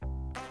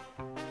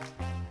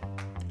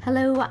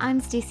Hello,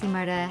 I'm Stacey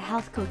Murda,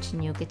 health coach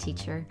and yoga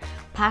teacher,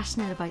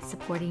 passionate about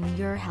supporting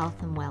your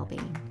health and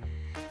well-being.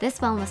 This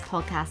wellness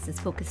podcast is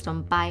focused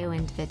on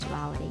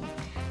bio-individuality,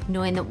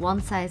 knowing that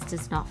one size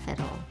does not fit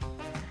all.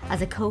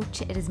 As a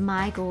coach, it is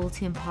my goal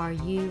to empower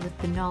you with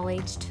the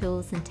knowledge,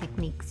 tools and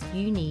techniques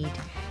you need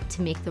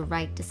to make the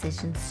right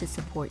decisions to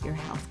support your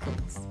health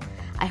goals.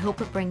 I hope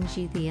it brings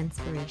you the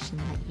inspiration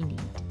that you need.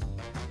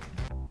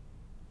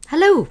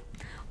 Hello,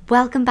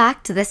 welcome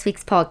back to this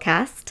week's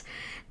podcast.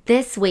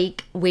 This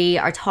week, we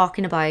are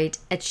talking about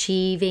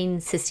achieving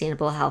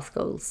sustainable health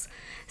goals.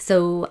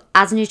 So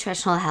as a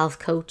nutritional health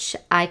coach,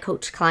 I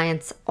coach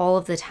clients all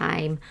of the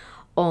time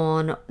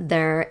on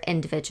their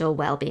individual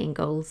well-being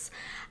goals.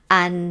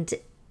 And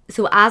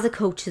so as a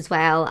coach as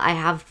well, I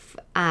have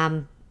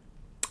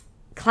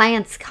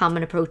clients come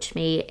and approach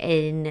me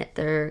in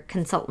their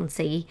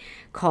consultancy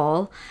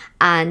call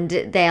and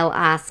they'll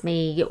ask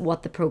me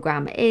what the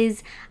program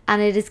is,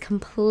 and it is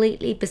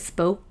completely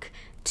bespoke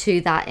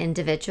to that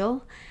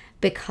individual,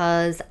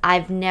 because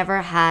I've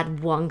never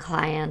had one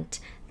client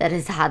that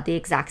has had the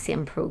exact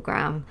same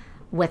program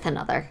with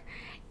another.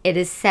 It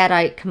is set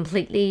out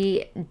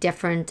completely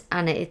different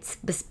and it's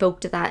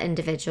bespoke to that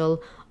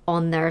individual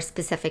on their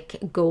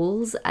specific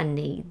goals and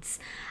needs.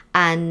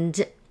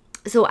 And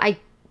so I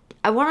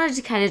wanted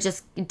to kind of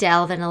just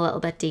delve in a little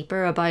bit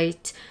deeper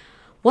about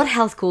what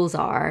health goals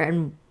are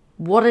and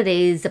what it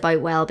is about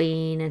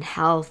well-being and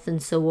health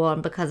and so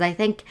on, because I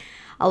think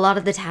a lot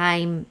of the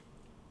time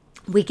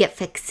we get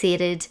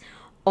fixated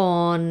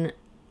on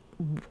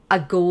a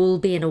goal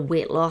being a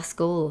weight loss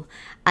goal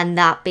and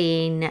that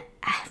being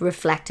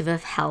reflective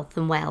of health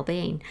and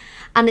well-being.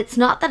 And it's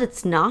not that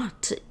it's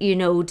not,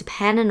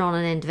 depending on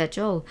an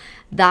individual,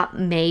 that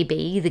may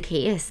be the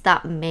case,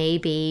 that may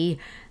be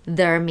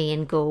their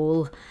main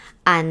goal,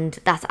 and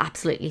that's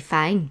absolutely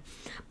fine.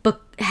 But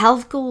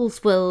health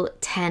goals will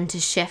tend to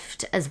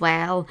shift as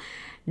well,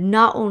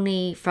 not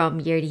only from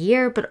year to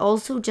year, but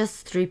also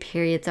just through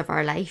periods of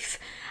our life.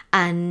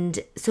 And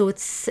so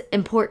it's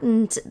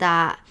important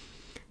that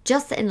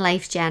just in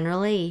life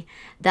generally,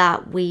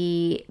 that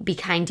we be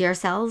kind to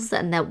ourselves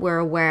and that we're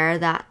aware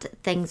that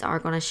things are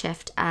going to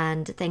shift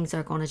and things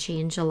are going to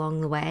change along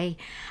the way.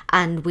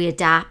 And we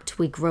adapt,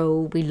 we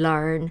grow, we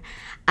learn,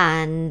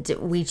 and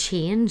we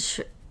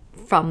change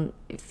from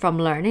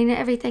learning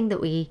everything that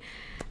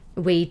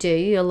we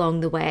do along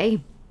the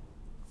way.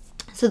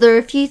 So there are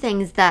a few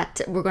things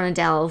that we're going to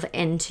delve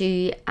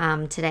into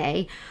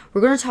today.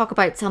 We're going to talk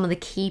about some of the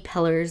key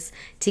pillars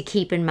to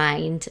keep in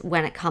mind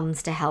when it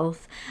comes to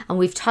health. And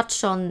we've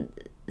touched on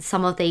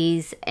some of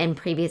these in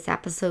previous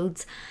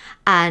episodes,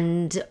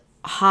 and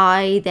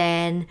how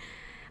then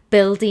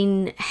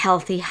building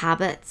healthy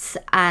habits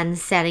and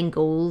setting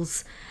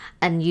goals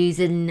and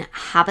using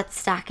habit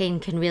stacking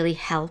can really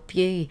help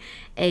you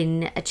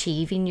in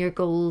achieving your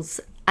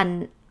goals.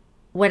 And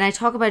when I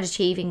talk about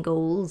achieving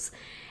goals,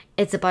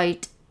 it's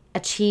about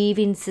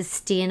achieving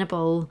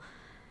sustainable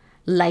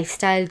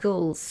lifestyle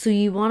goals. So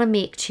you want to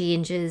make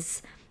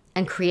changes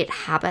and create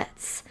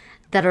habits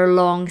that are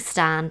long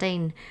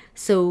standing.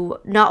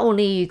 So not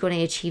only are you going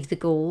to achieve the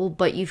goal,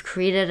 but you've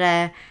created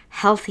a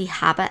healthy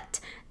habit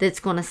that's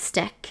going to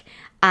stick,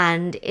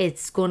 and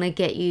it's going to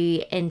get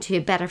you into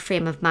a better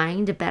frame of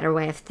mind, a better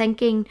way of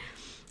thinking.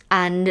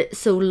 And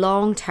so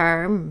long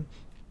term,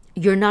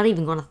 you're not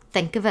even going to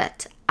think of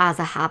it as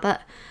a habit.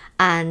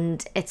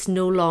 And it's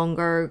no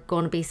longer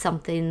going to be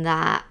something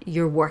that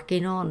you're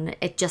working on.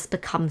 It just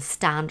becomes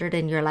standard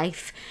in your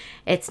life.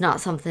 It's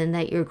not something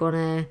that you're going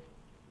to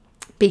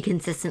be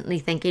consistently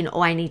thinking,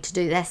 oh, I need to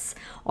do this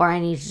or I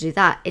need to do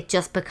that. It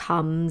just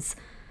becomes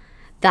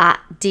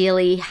that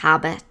daily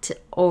habit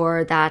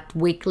or that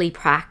weekly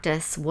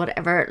practice,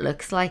 whatever it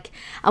looks like.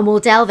 And we'll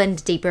delve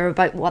into deeper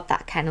about what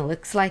that kind of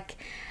looks like.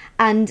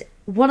 And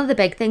one of the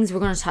big things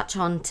we're going to touch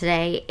on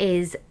today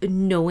is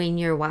knowing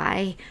your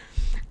why,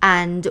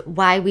 and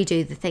why we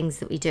do the things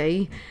that we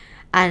do.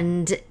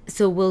 And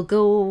so we'll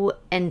go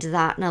into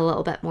that in a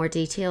little bit more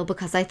detail,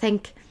 because I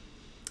think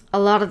a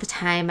lot of the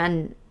time,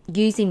 and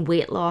using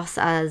weight loss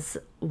as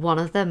one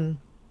of them,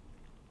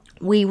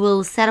 we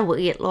will set a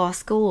weight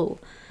loss goal,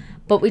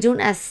 but we don't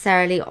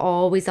necessarily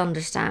always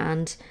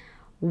understand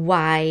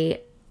why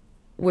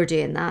we're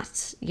doing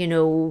that.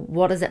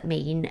 What does it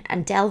mean?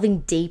 And delving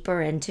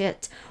deeper into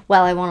it.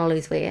 Well, I want to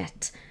lose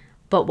weight,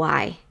 but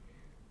why?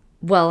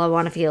 Well, I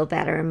want to feel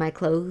better in my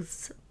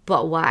clothes,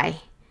 but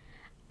why?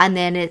 And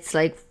then it's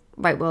like,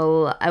 right,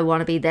 well, I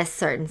want to be this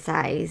certain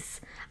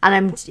size. And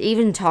I'm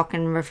even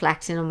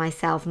reflecting on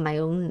myself and my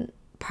own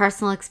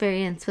personal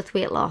experience with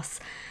weight loss.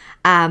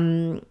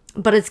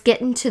 But it's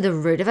getting to the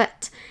root of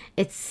it.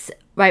 It's,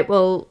 right,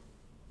 well,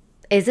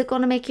 is it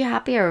going to make you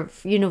happier?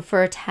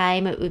 For a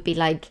time it would be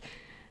like,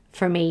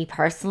 for me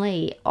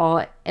personally,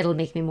 it'll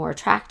make me more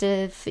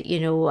attractive.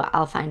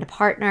 I'll find a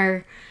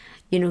partner,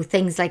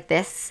 things like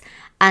this.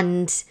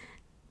 And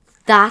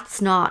that's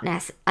not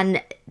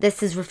and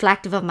this is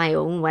reflective of my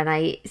own when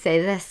I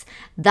say this,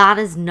 that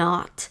is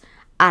not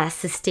a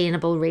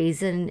sustainable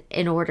reason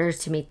in order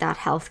to meet that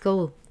health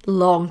goal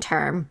long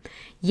term.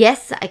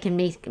 Yes, I can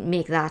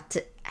make that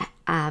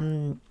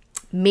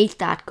meet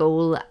that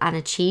goal and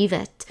achieve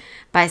it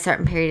by a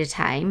certain period of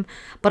time.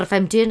 But if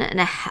I'm doing it in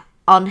an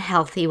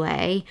unhealthy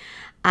way,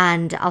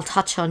 and I'll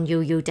touch on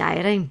yo-yo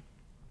dieting,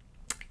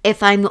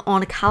 if I'm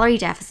on a calorie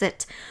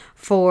deficit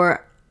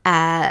for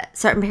a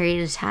certain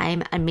period of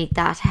time and meet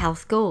that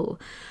health goal,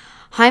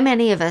 how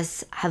many of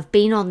us have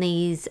been on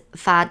these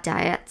fad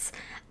diets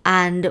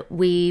and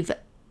we've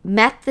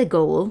met the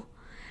goal,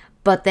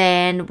 but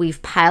then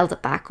we've piled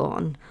it back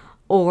on,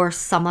 or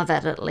some of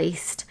it at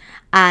least?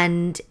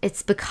 And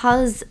it's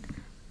because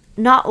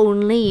not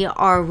only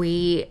are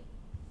we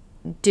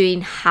doing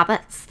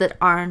habits that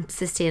aren't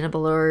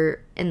sustainable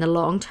or in the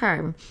long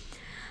term,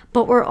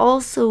 but we're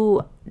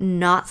also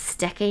not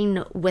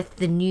sticking with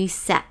the new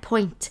set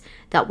point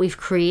that we've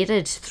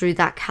created through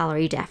that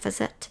calorie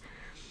deficit.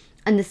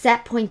 And the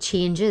set point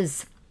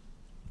changes.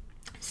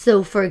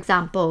 So for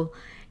example,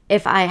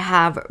 if I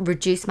have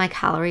reduced my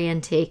calorie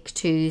intake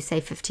to say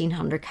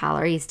 1500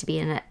 calories to be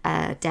in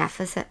a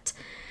deficit,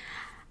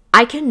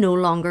 I can no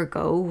longer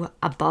go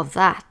above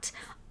that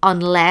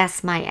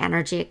unless my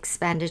energy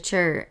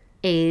expenditure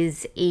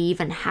is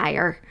even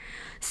higher.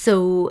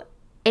 So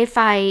if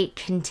I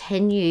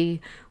continue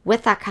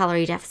with that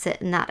calorie deficit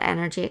and that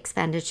energy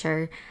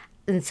expenditure,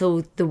 and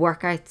so the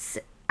workouts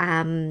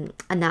and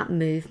that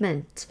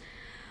movement,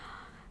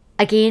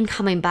 again,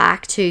 coming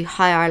back to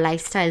how our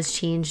lifestyles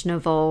change and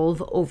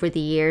evolve over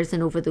the years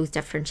and over those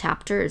different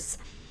chapters,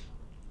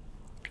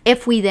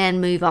 if we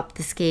then move up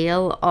the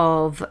scale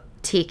of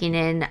taking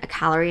in a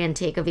calorie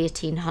intake of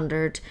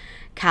 1800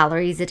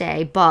 calories a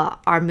day, but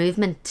our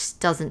movement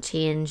doesn't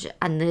change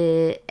and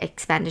the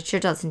expenditure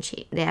doesn't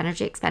change, the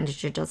energy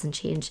expenditure doesn't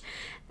change,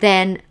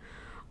 then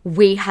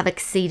we have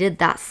exceeded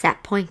that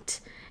set point,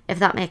 if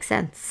that makes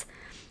sense.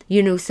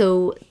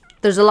 So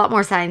there's a lot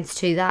more science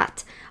to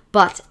that,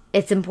 but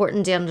it's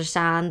important to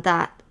understand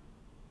that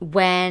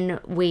when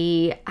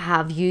we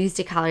have used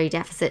a calorie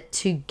deficit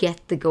to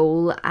get the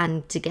goal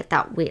and to get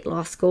that weight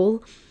loss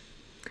goal,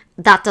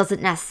 that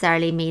doesn't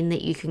necessarily mean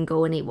that you can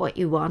go and eat what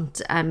you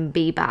want and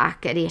be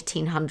back at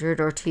 1800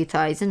 or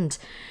 2000,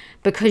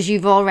 because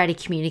you've already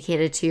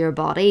communicated to your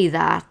body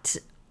that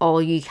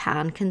all you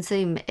can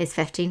consume is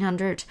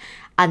 1500,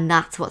 and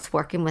that's what's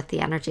working with the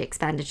energy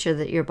expenditure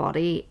that your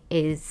body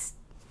is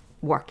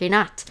working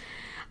at.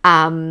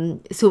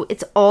 So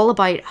it's all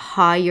about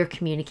how you're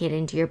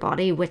communicating to your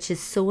body, which is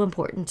so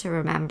important to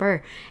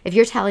remember. If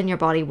you're telling your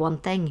body one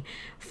thing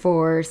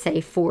for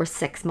say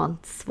 4-6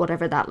 months,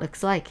 whatever that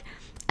looks like,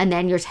 and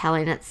then you're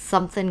telling it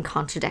something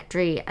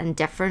contradictory and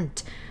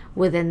different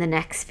within the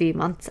next few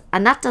months,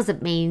 and that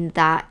doesn't mean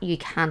that you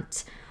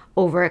can't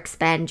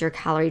overexpend your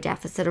calorie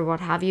deficit or what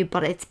have you,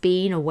 but it's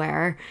being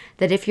aware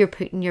that if you're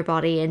putting your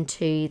body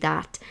into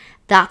that,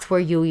 that's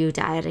where yo-yo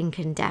dieting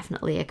can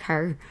definitely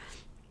occur.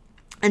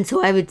 And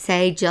so I would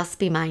say just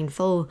be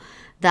mindful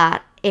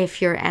that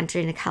if you're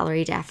entering a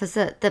calorie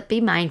deficit, that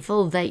be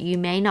mindful that you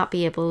may not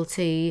be able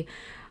to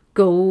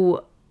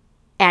go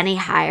any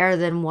higher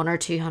than 100 or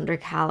 200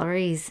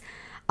 calories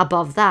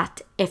above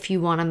that if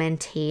you want to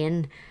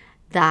maintain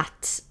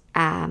that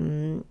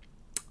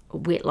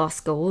weight loss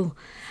goal.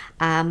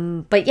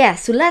 But yeah,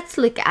 so let's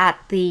look at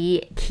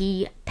the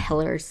key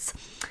pillars.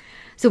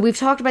 So we've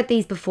talked about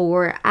these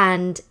before,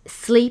 and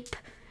sleep,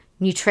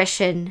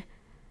 nutrition,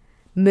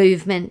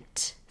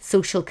 movement,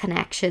 social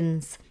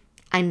connections,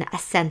 and a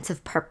sense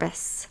of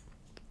purpose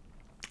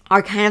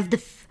are kind of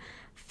the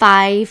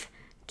 5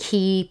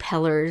 key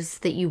pillars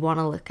that you want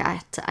to look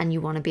at and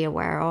you want to be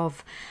aware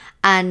of.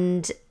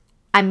 And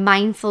I'm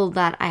mindful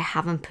that I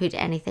haven't put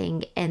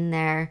anything in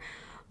there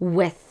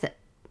with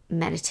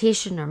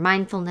meditation or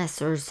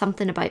mindfulness or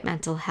something about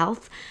mental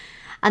health.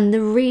 And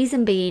the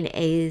reason being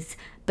is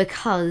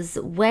because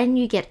when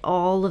you get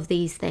all of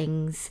these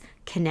things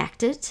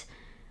connected,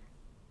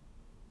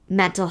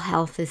 mental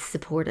health is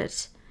supported.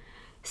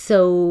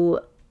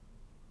 So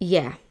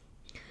yeah,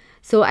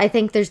 so I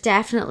think there's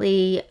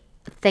definitely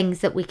things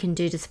that we can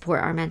do to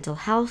support our mental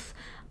health,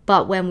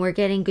 but when we're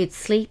getting good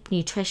sleep,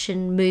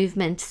 nutrition,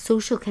 movement,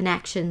 social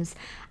connections,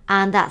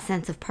 and that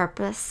sense of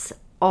purpose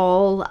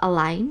all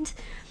aligned,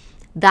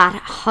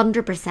 that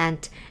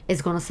 100%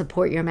 is going to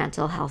support your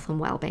mental health and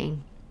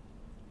well-being.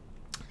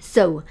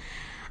 So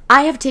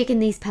I have taken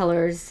these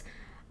pillars.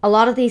 A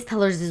lot of these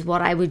pillars is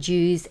what I would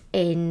use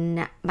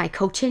in my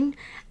coaching.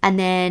 And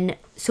then,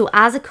 so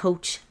as a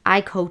coach,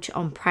 I coach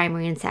on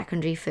primary and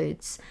secondary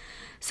foods.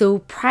 So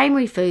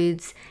primary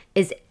foods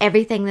is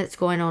everything that's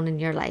going on in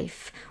your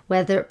life,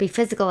 whether it be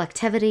physical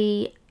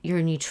activity,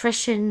 your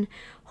nutrition,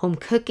 home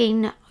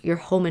cooking, your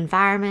home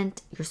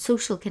environment, your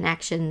social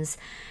connections,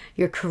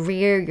 your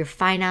career, your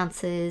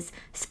finances,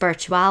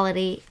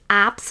 spirituality,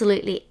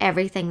 absolutely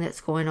everything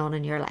that's going on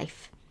in your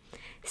life.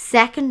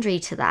 Secondary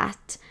to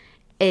that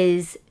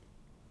is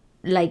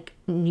like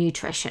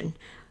nutrition.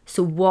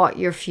 So what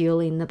you're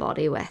fueling the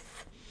body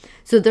with.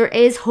 So there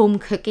is home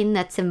cooking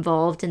that's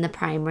involved in the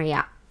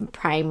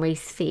primary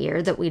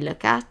sphere that we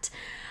look at.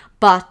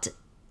 But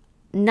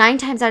 9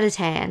 times out of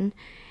 10,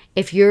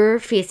 if you're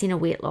facing a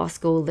weight loss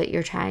goal that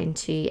you're trying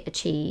to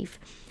achieve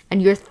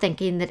and you're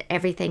thinking that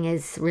everything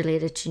is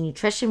related to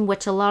nutrition,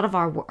 which a lot of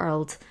our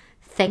world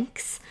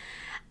thinks.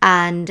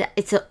 And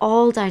it's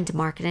all down to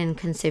marketing and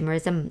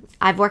consumerism.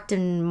 I've worked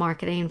in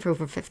marketing for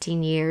over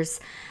 15 years,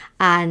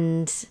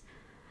 and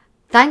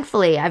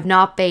thankfully I've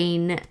not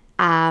been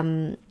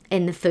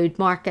in the food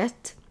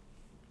market.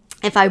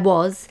 If I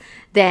was,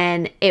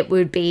 then it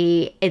would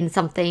be in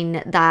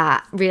something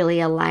that really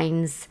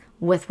aligns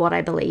with what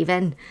I believe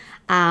in.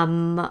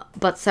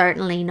 But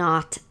certainly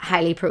not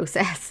highly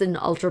processed and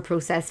ultra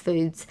processed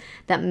foods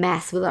that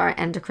mess with our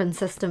endocrine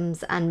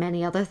systems and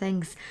many other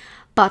things.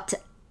 But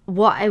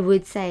what I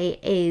would say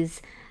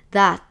is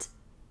that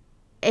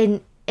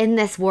in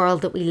this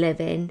world that we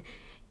live in,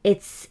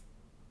 it's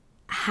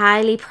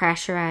highly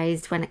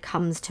pressurized when it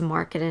comes to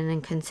marketing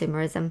and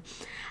consumerism,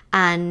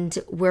 and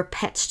we're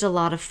pitched a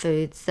lot of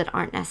foods that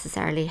aren't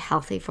necessarily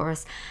healthy for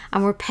us,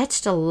 and we're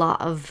pitched a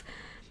lot of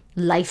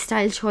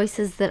lifestyle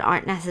choices that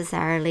aren't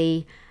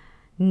necessarily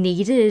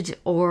needed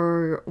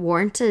or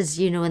warranted,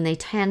 and they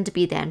tend to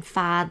be then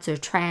fads or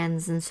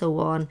trends and so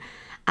on.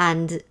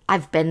 And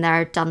I've been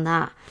there, done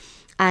that.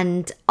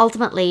 And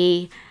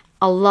ultimately,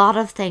 a lot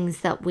of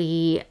things that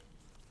we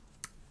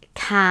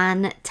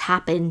can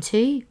tap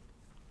into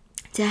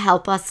to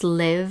help us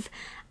live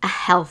a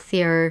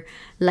healthier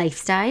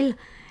lifestyle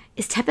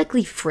is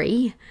typically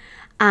free,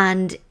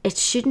 and it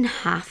shouldn't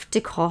have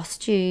to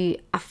cost you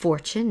a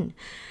fortune.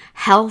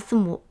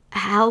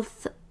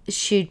 Health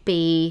should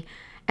be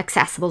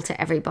accessible to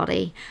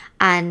everybody,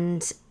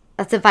 and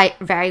that's a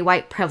very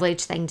white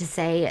privilege thing to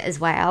say as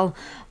well.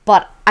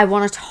 But I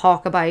want to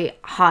talk about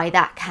how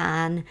that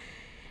can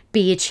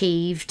be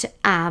achieved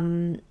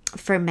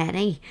for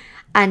many.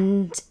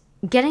 And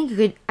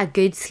getting a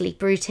good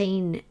sleep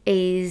routine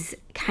is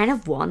kind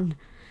of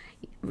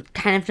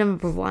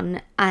number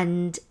one.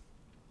 And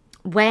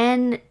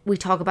when we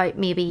talk about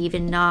maybe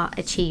even not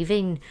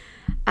achieving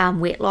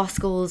weight loss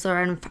goals,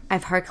 or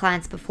I've heard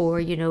clients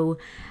before,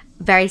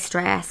 very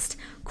stressed,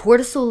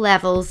 cortisol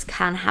levels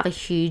can have a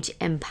huge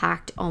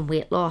impact on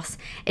weight loss.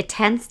 It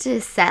tends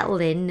to settle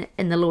in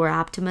the lower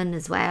abdomen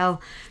as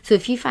well. So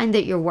if you find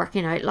that you're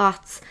working out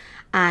lots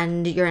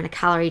and you're in a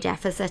calorie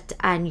deficit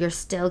and you're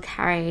still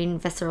carrying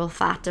visceral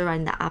fat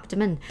around the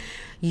abdomen,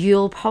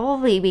 you'll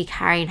probably be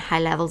carrying high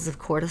levels of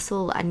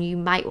cortisol, and you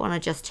might want to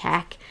just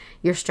check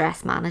your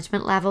stress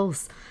management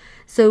levels.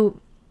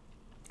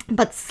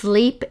 But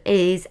sleep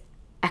is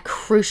a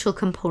crucial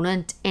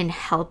component in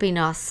helping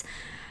us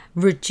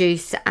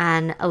reduce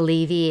and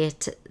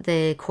alleviate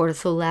the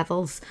cortisol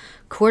levels.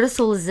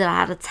 Cortisol is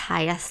at its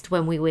highest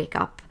when we wake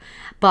up,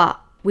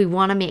 but we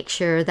want to make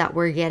sure that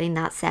we're getting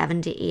that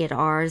 7 to 8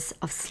 hours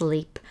of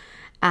sleep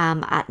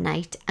at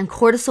night. And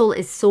cortisol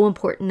is so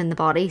important in the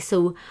body.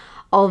 So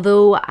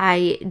although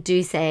I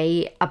do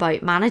say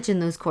about managing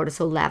those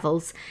cortisol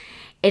levels,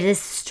 it is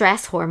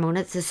stress hormone.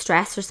 It's a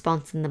stress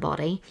response in the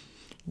body.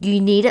 You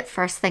need it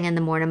first thing in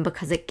the morning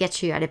because it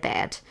gets you out of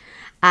bed.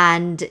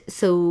 And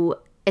so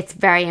it's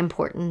very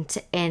important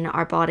in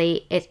our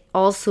body. It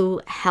also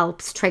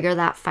helps trigger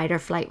that fight or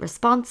flight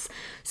response.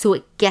 So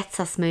it gets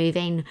us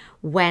moving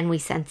when we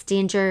sense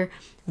danger,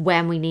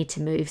 when we need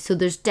to move. So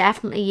there's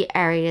definitely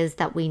areas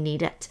that we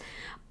need it.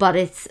 But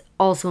it's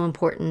also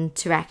important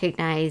to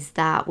recognize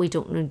that we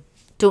don't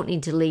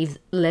need to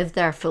live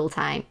there full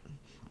time.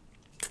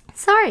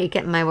 Sorry,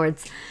 getting my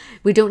words.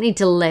 We don't need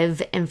to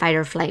live in fight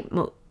or flight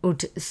mode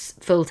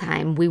full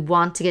time. We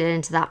want to get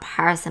into that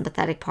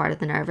parasympathetic part of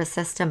the nervous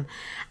system,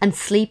 and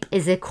sleep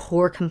is a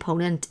core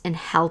component in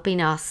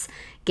helping us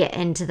get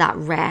into that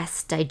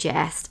rest,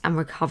 digest and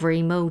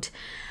recovery mode.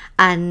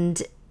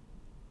 And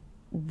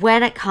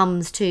when it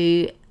comes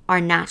to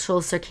our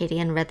natural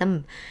circadian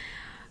rhythm,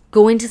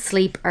 going to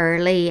sleep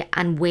early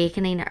and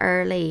wakening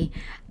early,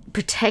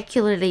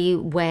 particularly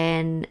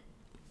when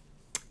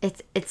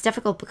it's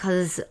difficult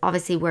because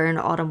obviously we're in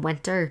autumn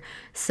winter,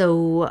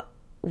 so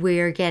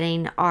we're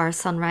getting our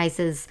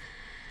sunrises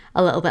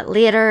a little bit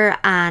later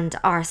and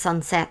our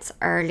sunsets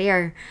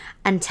earlier.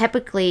 And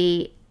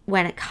typically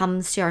when it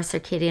comes to our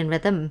circadian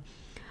rhythm,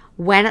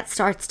 when it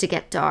starts to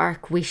get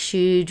dark, we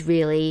should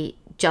really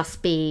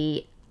just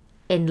be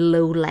in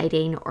low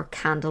lighting or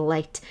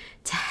candlelight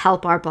to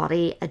help our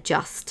body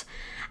adjust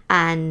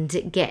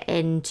and get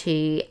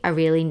into a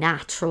really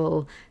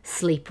natural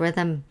sleep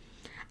rhythm.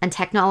 And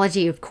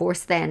technology, of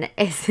course, then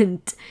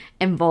isn't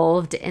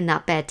involved in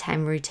that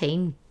bedtime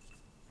routine.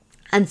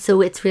 And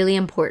so it's really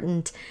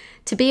important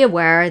to be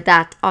aware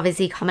that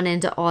obviously coming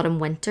into autumn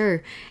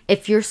winter,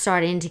 if you're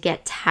starting to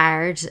get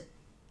tired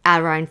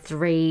around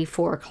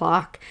 3-4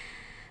 o'clock,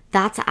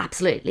 that's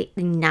absolutely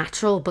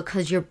natural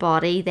because your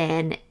body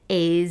then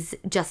is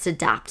just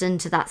adapting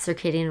to that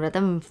circadian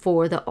rhythm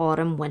for the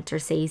autumn winter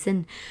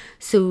season.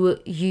 So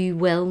you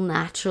will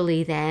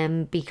naturally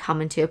then be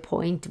coming to a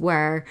point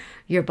where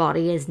your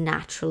body is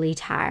naturally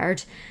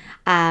tired.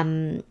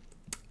 So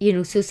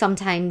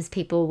sometimes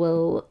people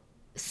will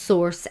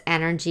source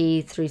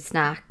energy through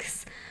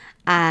snacks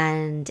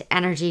and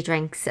energy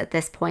drinks at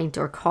this point,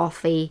 or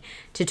coffee,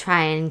 to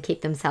try and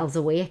keep themselves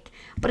awake.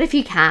 But if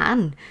you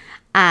can,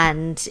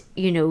 and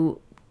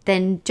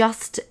then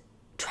just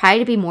try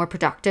to be more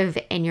productive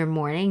in your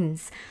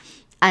mornings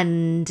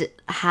and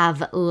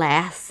have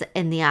less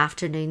in the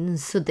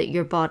afternoons so that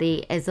your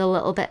body is a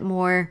little bit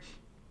more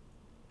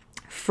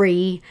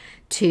free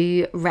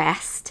to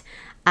rest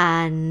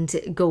and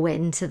go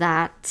into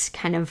that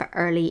kind of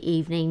early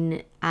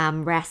evening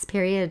rest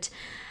period.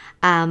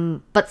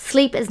 But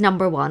sleep is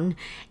number one.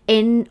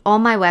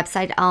 On my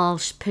website, I'll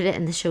put it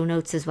in the show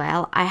notes as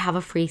well. I have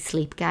a free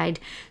sleep guide.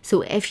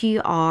 So if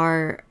you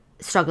are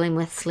struggling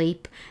with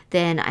sleep,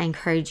 then I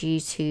encourage you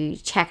to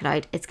check it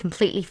out. It's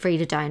completely free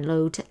to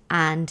download,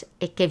 and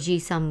it gives you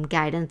some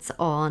guidance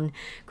on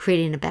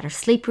creating a better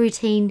sleep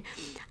routine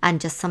and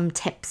just some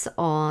tips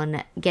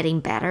on getting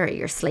better at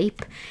your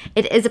sleep.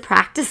 It is a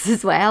practice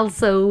as well,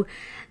 so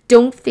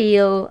don't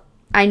feel,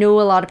 I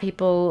know a lot of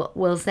people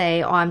will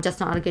say, oh, I'm just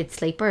not a good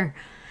sleeper,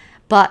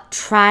 but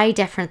try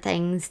different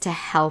things to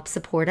help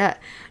support it.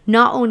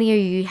 Not only are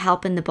you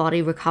helping the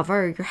body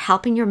recover, you're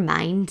helping your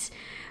mind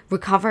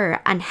recover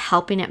and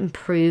helping it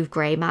improve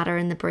grey matter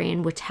in the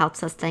brain, which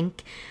helps us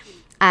think.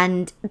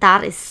 And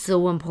that is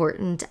so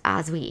important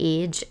as we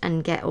age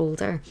and get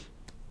older.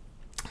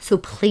 So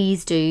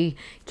please do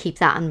keep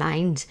that in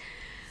mind.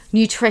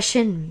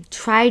 Nutrition.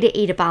 Try to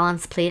eat a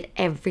balanced plate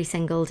every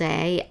single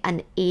day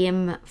and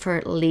aim for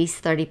at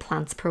least 30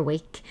 plants per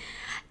week.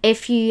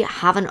 If you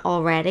haven't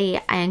already,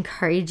 I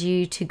encourage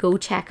you to go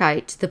check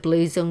out the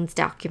Blue Zones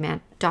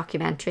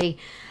documentary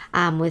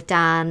with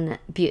Dan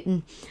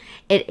Buetten.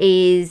 It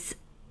is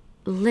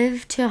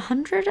Live to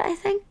 100, I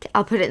think.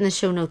 I'll put it in the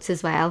show notes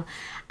as well.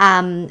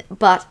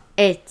 But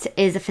it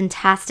is a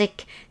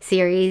fantastic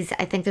series.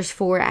 I think there's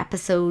 4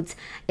 episodes.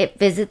 It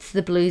visits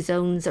the Blue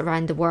Zones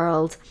around the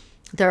world.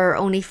 There are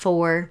only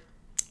 4,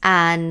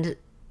 and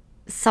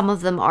some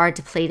of them are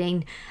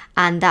depleting,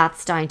 and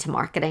that's down to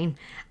marketing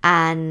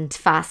and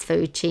fast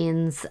food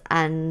chains,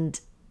 and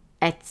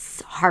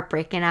it's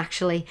heartbreaking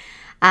actually.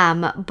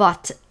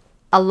 But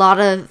a lot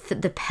of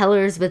the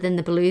pillars within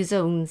the Blue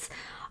Zones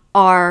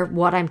are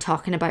what I'm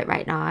talking about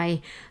right now.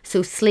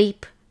 So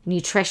sleep,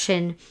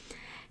 nutrition,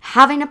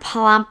 having a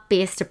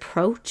plant-based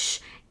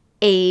approach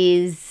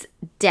is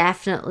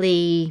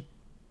definitely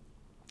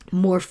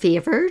more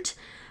favoured.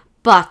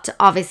 But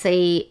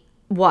obviously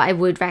what I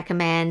would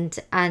recommend,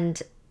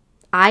 and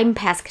I'm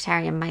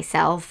pescatarian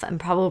myself and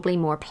probably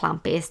more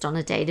plant-based on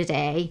a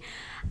day-to-day.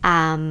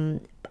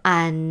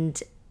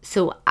 And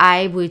so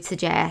I would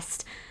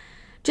suggest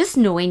just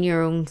knowing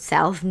your own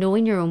self,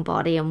 knowing your own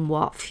body and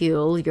what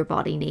fuel your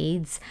body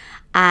needs,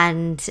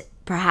 and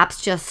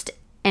perhaps just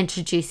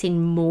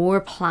introducing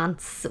more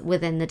plants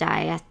within the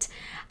diet,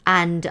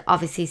 and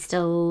obviously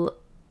still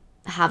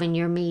having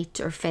your meat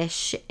or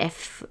fish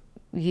if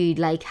you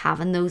like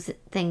having those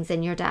things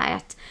in your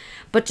diet.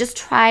 But just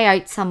try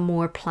out some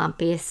more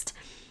plant-based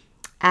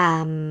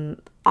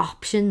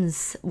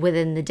options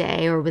within the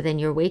day or within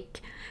your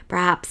week.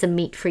 Perhaps a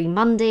meat-free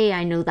Monday.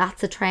 I know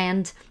that's a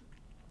trend.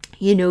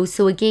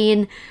 So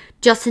again,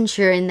 just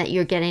ensuring that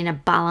you're getting a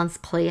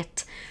balanced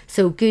plate.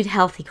 So good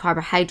healthy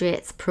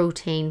carbohydrates,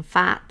 protein,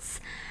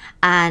 fats,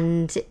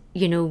 and,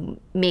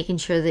 making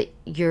sure that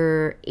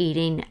you're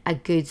eating a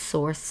good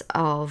source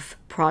of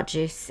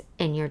produce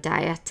in your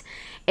diet.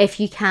 If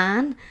you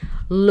can,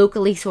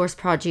 locally sourced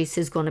produce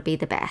is going to be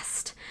the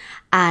best,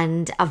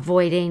 and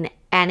avoiding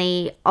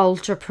any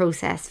ultra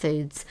processed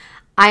foods.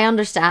 I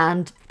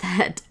understand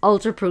that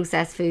ultra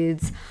processed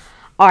foods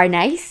are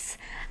nice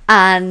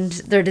and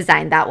they're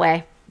designed that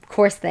way. Of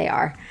course they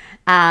are.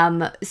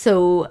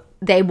 So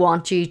they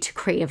want you to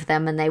crave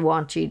them and they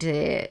want you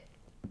to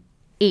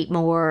eat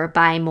more,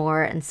 buy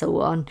more, and so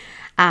on.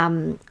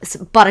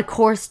 But of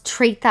course,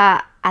 treat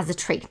that as a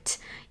treat.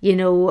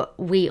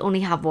 We only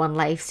have one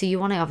life, so you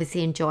want to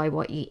obviously enjoy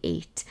what you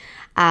eat.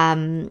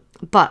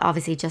 But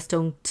obviously just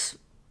don't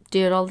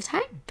do it all the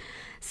time.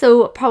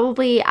 So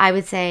probably I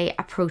would say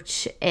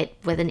approach it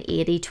with an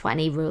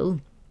 80-20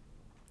 rule.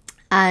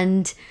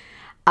 And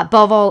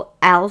above all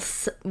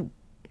else,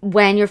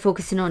 when you're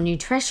focusing on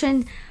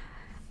nutrition,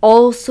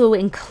 also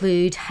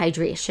include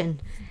hydration.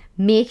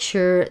 Make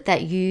sure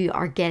that you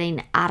are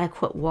getting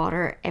adequate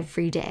water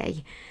every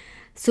day.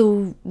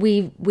 So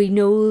we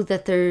know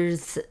that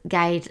there's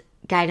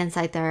guidance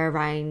out there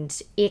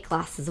around 8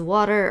 glasses of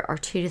water or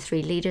 2 to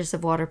 3 litres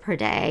of water per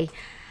day.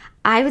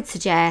 I would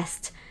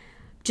suggest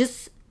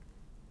just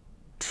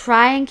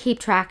try and keep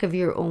track of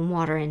your own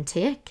water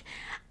intake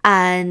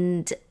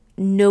and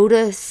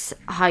notice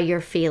how you're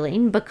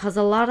feeling, because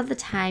a lot of the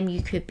time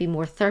you could be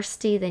more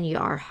thirsty than you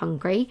are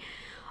hungry.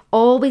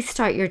 Always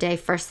start your day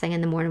first thing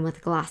in the morning with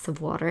a glass of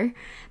water,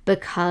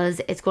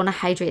 because it's going to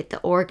hydrate the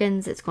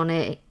organs.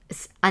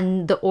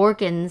 And the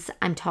organs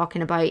I'm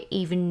talking about,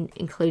 even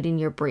including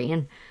your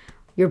brain.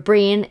 Your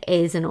brain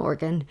is an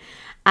organ.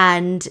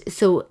 And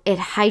so it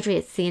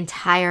hydrates the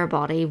entire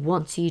body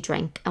once you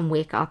drink and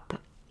wake up.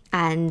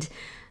 And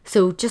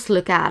so just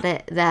look at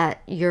it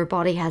that your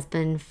body has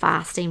been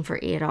fasting for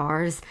 8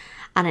 hours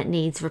and it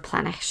needs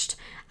replenished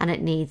and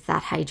it needs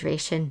that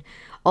hydration.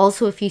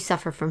 Also, if you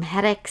suffer from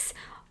headaches,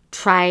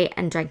 try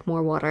and drink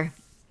more water.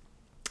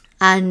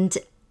 And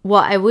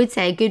what I would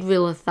say, a good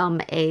rule of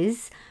thumb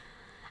is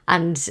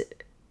and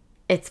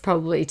it's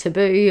probably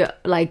taboo,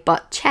 like,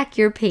 but check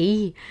your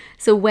pee.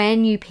 So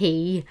when you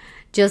pee,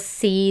 just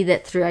see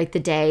that throughout the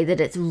day that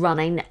it's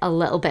running a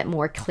little bit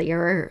more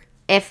clearer.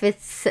 If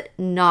it's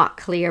not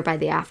clear by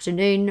the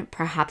afternoon,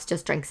 perhaps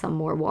just drink some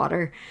more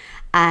water.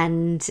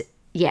 And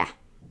yeah,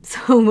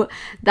 so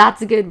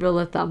that's a good rule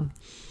of thumb.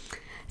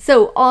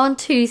 So on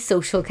to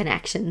social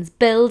connections.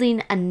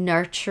 Building and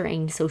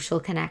nurturing social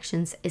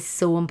connections is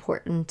so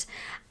important,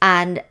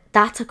 and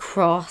that's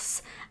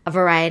across a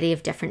variety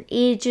of different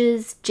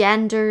ages,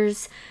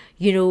 genders.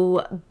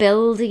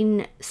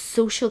 Building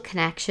social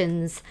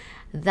connections,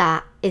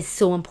 that is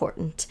so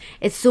important.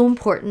 It's so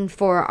important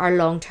for our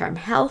long-term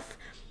health,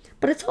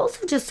 but it's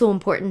also just so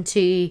important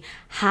to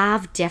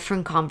have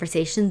different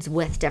conversations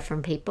with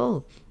different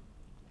people.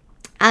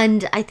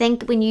 And I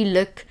think when you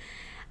look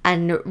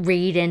and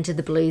read into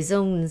the blue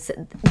zones,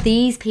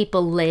 these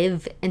people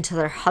live into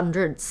their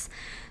hundreds.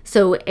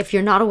 So if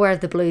you're not aware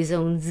of the blue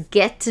zones,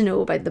 get to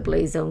know about the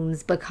blue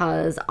zones,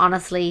 because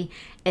honestly,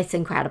 it's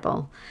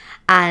incredible.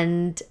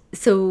 And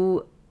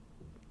so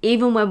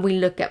even when we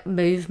look at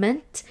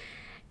movement,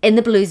 in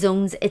the blue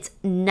zones, it's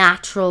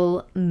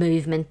natural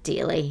movement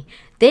daily.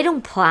 They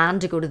don't plan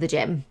to go to the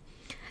gym.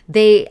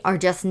 They are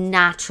just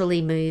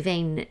naturally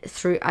moving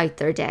throughout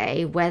their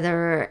day,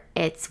 whether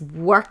it's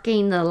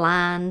working the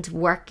land,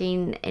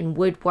 working in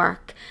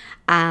woodwork,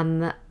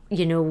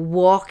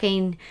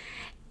 walking.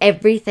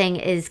 Everything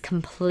is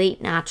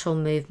complete natural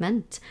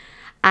movement.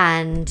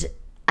 And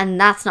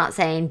that's not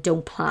saying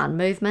don't plan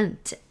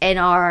movement. In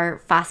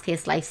our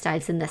fast-paced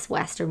lifestyles in this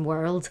Western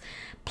world,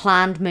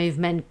 planned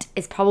movement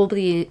is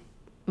probably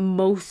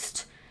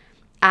most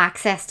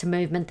access to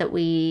movement that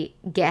we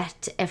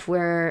get if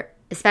we're,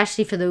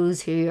 especially for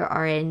those who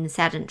are in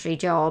sedentary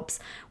jobs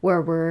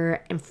where we're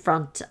in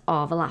front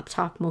of a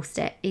laptop most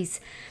days.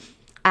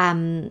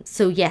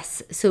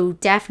 So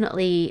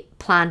definitely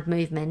planned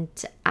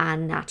movement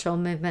and natural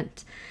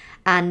movement.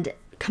 And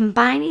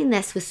combining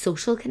this with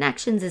social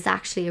connections is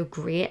actually a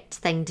great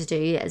thing to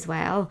do as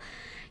well.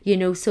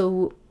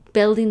 So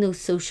building those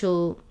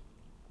social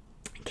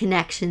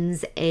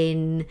connections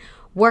in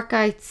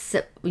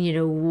workouts,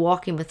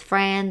 walking with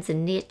friends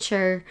in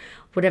nature,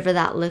 whatever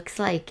that looks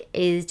like,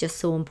 is just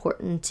so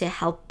important to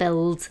help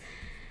build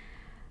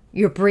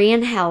your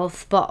brain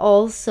health, but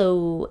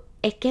also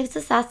it gives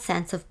us that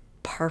sense of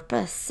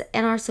purpose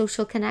in our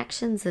social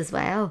connections as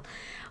well,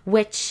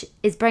 which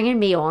is bringing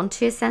me on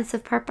to a sense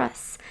of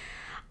purpose.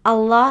 A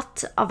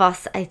lot of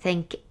us, I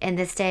think, in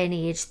this day and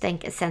age,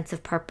 think a sense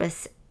of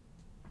purpose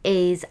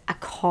is a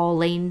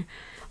calling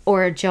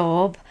or a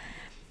job.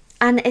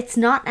 And it's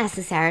not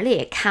necessarily.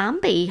 It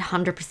can be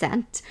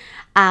 100%.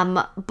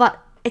 But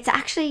it's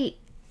actually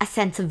a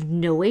sense of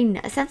knowing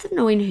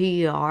who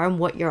you are and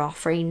what you're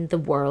offering the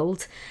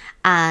world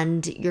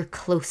and your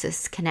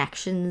closest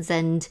connections.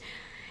 And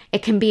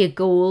it can be a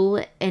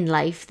goal in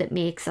life that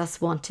makes us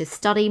want to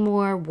study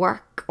more,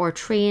 work, or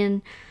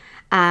train.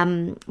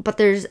 But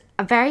there's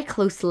a very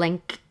close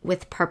link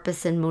with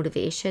purpose and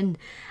motivation.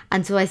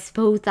 And so I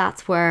suppose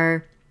that's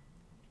where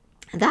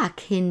that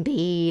can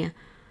be,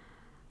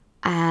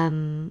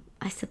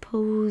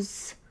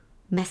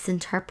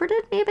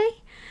 misinterpreted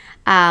maybe,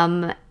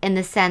 in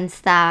the sense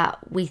that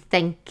we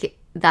think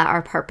that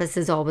our purpose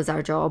is always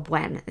our job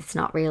when it's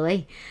not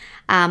really.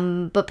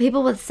 But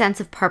people with a sense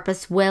of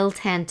purpose will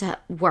tend to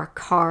work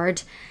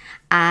hard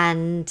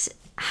and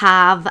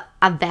have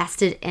a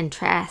vested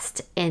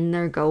interest in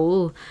their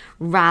goal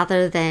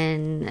rather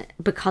than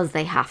because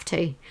they have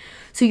to.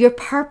 So your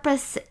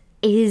purpose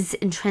is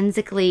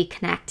intrinsically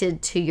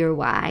connected to your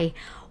why.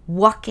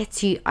 What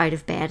gets you out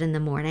of bed in the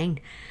morning?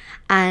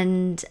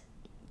 And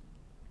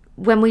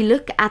when we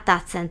look at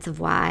that sense of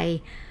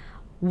why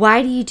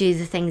do you do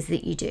the things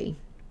that you do?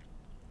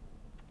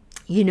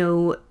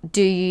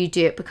 Do you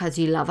do it because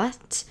you love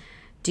it?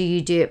 Do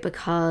you do it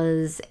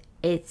because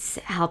it's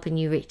helping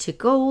you reach a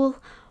goal?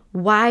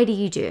 Why do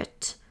you do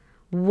it?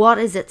 What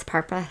is its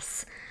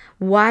purpose?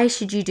 Why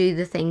should you do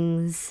the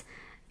things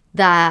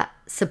that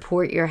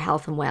support your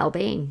health and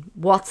well-being?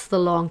 What's the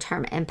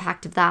long-term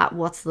impact of that?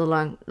 What's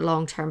the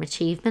long-term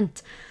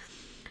achievement?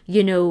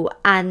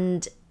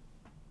 And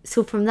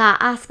so from that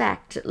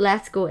aspect,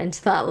 let's go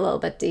into that a little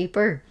bit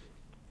deeper.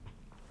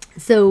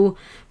 So,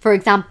 for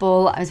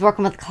example, I was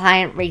working with a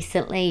client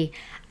recently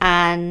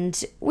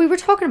and we were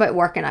talking about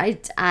working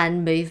out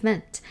and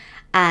movement.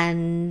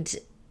 And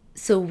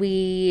so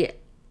we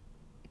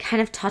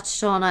kind of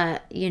touched on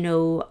it,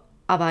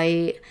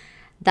 about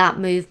that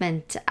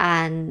movement,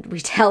 and we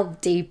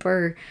delved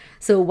deeper.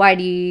 So why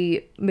do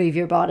you move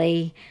your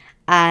body?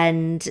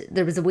 And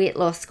there was a weight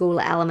loss goal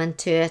element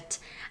to it.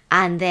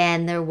 And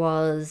then there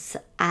was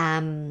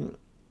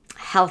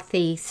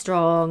healthy,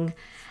 strong.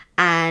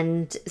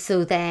 And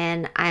so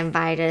then I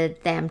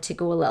invited them to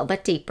go a little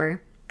bit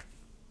deeper.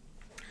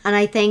 And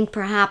I think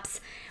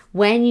perhaps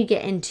when you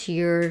get into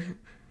your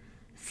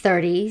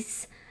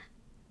 30s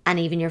and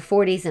even your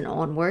 40s and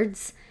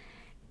onwards,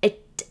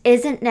 it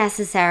isn't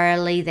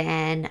necessarily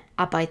then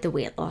about the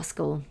weight loss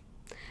goal.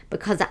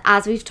 Because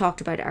as we've talked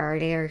about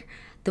earlier,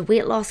 the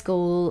weight loss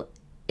goal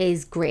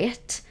is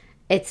great.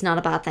 It's not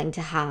a bad thing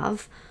to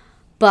have,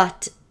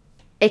 but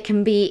it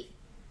can be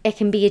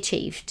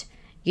achieved,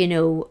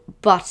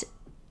 but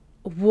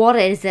what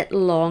is it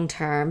long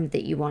term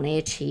that you want to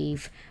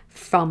achieve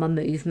from a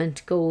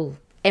movement goal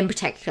in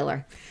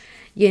particular?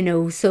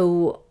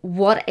 So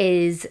what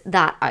is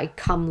that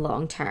outcome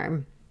long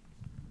term?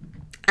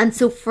 And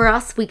so for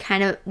us, we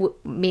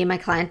me and my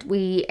client,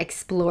 we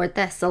explored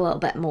this a little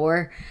bit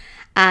more,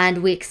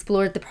 and we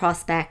explored the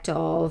prospect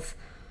of,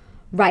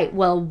 right,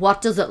 well,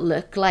 what does it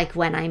look like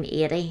when I'm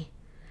 80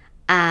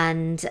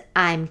 and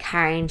I'm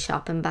carrying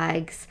shopping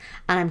bags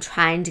and I'm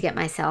trying to get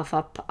myself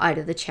up out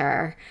of the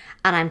chair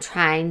and I'm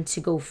trying to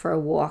go for a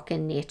walk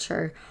in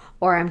nature,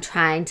 or I'm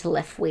trying to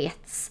lift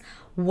weights?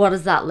 What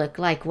does that look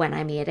like when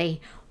I'm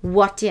 80?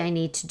 What do I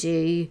need to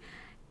do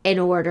in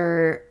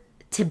order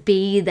to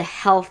be the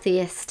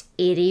healthiest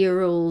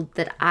 80-year-old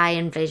that I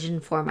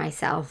envision for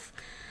myself?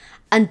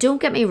 And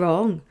don't get me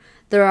wrong,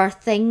 there are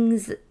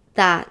things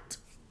that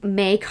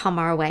may come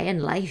our way in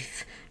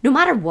life, no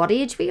matter what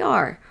age we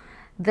are,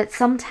 that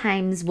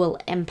sometimes will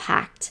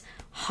impact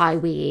how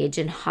we age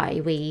and how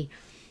we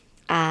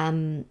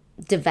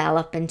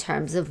develop in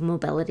terms of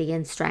mobility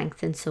and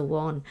strength and so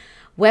on.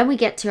 When we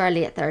get to our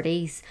late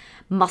 30s,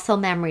 muscle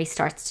memory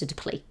starts to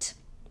deplete.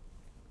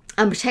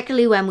 And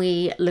particularly when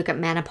we look at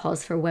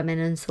menopause for women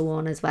and so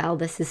on as well,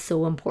 this is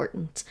so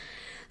important.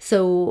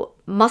 So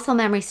muscle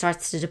memory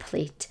starts to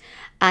deplete.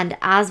 And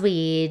as we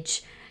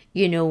age,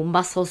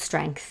 muscle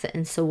strength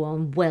and so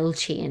on will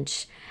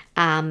change.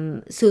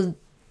 So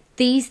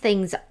these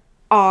things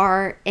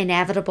are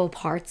inevitable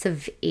parts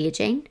of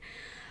aging,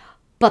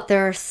 but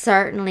there are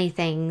certainly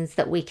things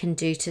that we can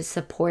do to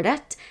support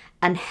it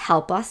and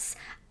help us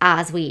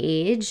as we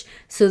age,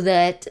 so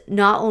that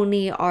not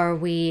only are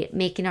we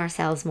making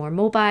ourselves more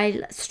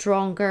mobile,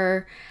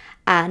 stronger,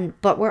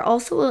 but we're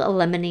also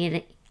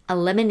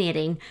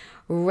eliminating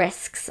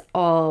risks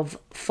of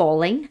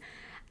falling,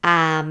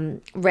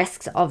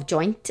 risks of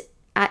joint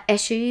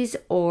issues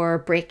or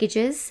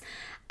breakages.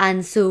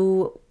 And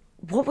so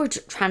what we're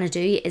trying to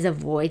do is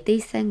avoid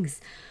these things.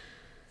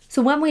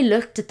 So when we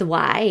looked at the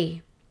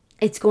why,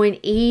 it's going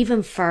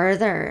even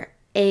further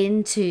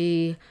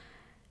into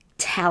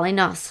telling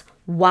us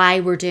why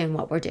we're doing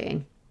what we're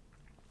doing,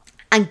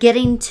 and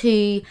getting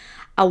to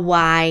a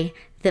why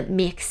that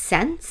makes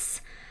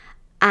sense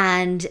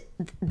and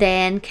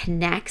then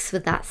connects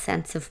with that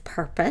sense of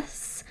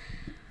purpose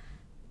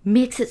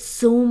makes it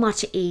so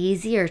much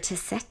easier to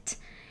sit.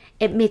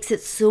 It makes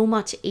it so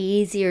much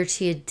easier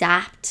to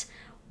adapt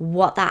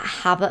what that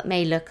habit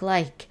may look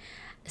like,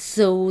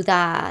 so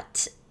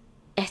that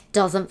it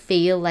doesn't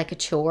feel like a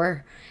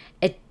chore.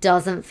 It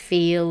doesn't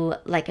feel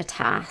like a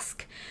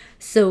task.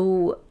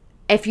 So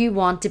if you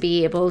want to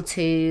be able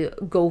to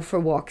go for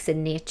walks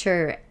in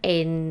nature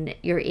in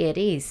your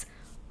 80s,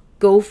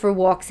 go for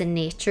walks in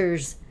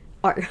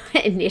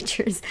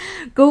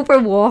go for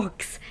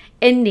walks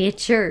in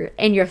nature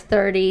in your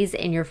 30s,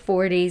 in your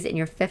 40s, in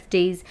your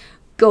 50s.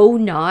 Go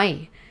now.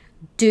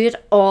 Do it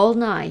all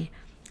now.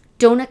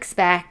 Don't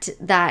expect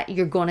that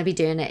you're going to be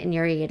doing it in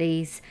your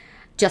 80s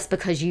just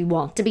because you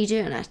want to be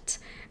doing it.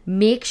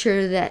 Make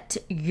sure that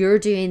you're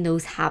doing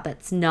those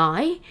habits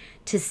now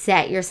to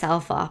set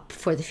yourself up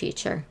for the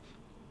future.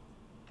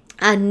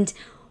 And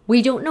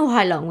we don't know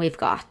how long we've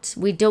got.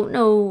 We don't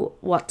know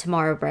what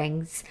tomorrow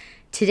brings.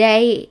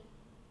 Today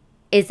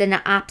is an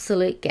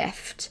absolute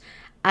gift.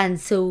 And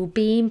so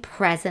being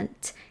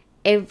present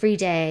every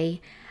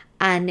day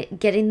and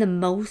getting the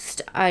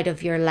most out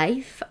of your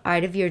life,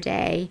 out of your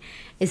day,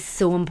 is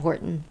so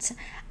important.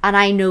 And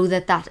I know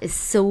that that is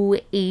so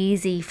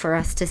easy for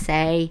us to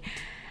say,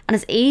 and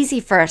it's easy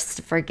for us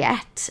to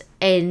forget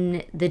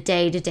in the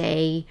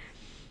day-to-day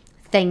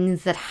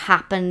things that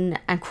happen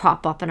and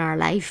crop up in our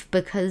life,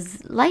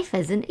 because life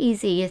isn't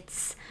easy.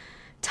 It's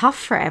tough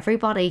for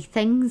everybody.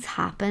 Things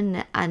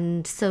happen,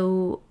 and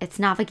so it's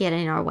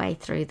navigating our way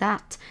through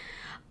that.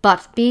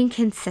 But being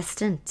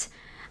consistent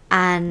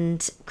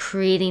and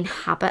creating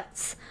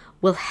habits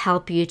will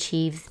help you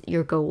achieve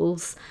your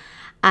goals.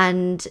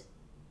 And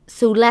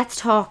so let's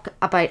talk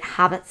about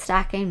habit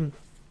stacking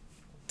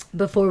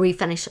before we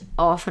finish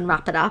off and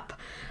wrap it up.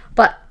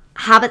 But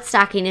habit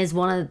stacking is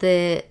one of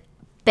the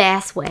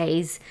best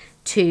ways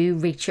to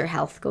reach your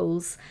health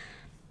goals.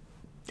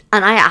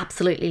 And I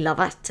absolutely love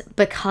it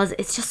because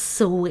it's just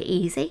so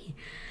easy.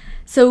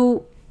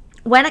 So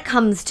when it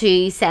comes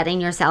to setting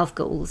yourself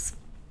goals,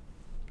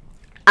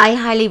 I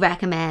highly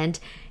recommend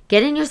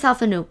getting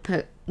yourself a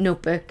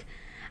notebook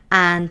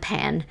and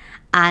pen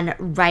and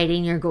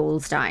writing your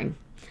goals down.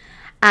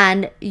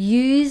 And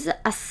use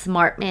a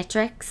SMART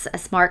matrix, a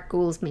SMART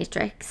goals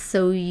matrix.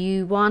 So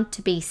you want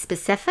to be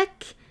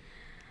specific,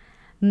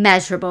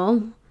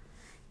 measurable.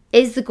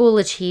 Is the goal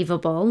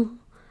achievable?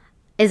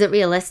 Is it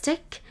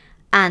realistic?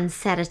 And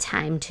set a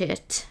time to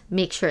it.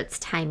 Make sure it's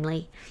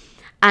timely.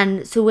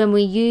 And so when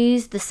we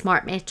use the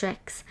SMART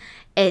matrix,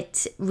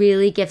 it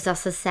really gives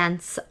us a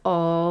sense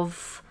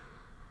of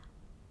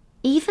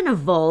even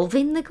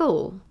evolving the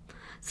goal.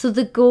 So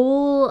the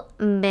goal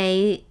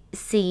may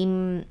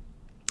seem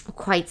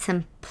quite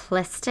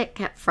simplistic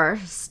at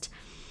first.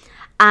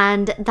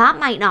 And that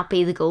might not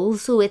be the goal.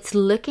 So it's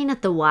looking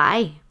at the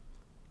why,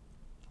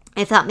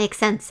 if that makes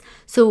sense.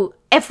 So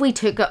if we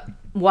took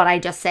what I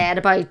just said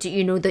about,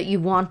 you know, that you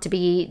want to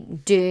be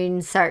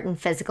doing certain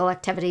physical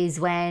activities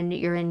when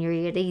you're in your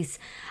 80s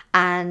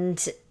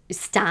and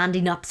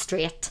standing up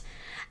straight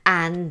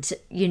and,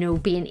 you know,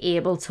 being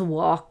able to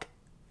walk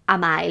a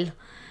mile,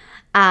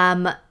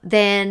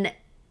 then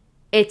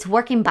it's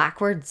working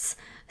backwards.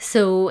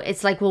 So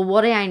it's like, well,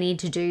 what do I need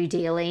to do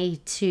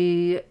daily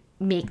to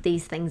make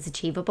these things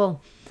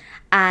achievable?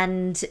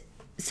 And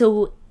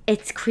so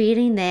it's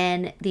creating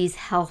then these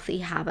healthy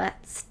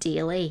habits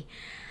daily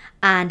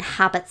and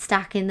habit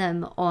stacking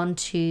them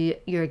onto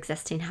your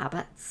existing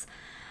habits.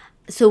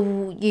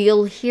 So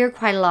you'll hear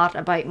quite a lot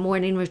about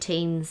morning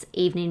routines,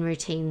 evening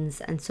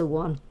routines, and so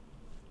on.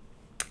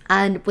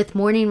 And with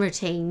morning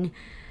routine,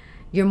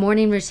 your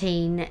morning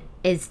routine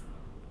is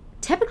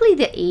typically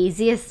the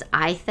easiest,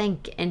 I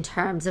think, in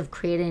terms of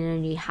creating a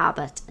new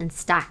habit and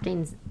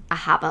stacking a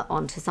habit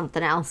onto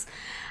something else.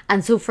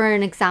 And so for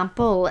an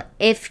example,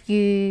 if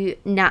you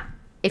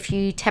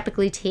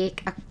typically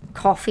take a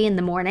coffee in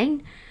the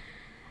morning,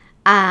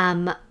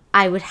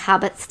 I would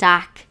habit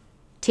stack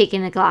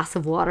taking a glass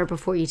of water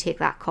before you take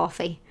that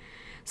coffee.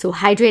 So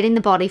hydrating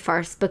the body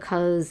first,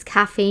 because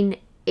caffeine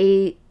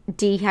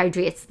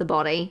dehydrates the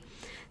body.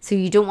 So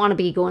you don't want to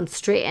be going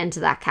straight into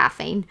that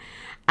caffeine.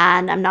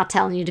 And I'm not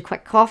telling you to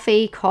quit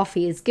coffee.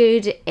 Coffee is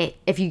good.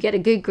 If you get a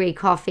good grade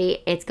coffee,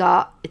 it's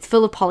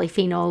full of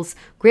polyphenols,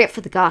 great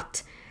for the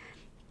gut,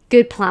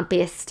 good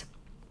plant-based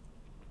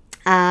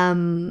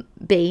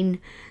bean.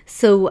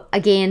 So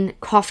again,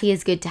 coffee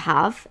is good to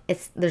have.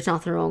 There's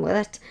nothing wrong with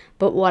it.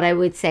 But what I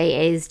would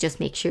say is just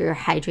make sure you're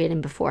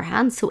hydrating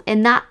beforehand. So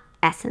in that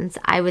essence,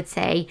 I would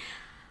say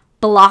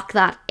block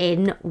that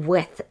in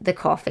with the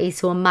coffee.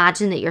 So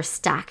imagine that you're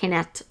stacking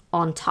it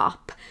on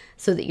top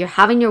so that you're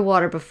having your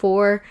water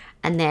before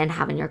and then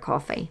having your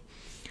coffee.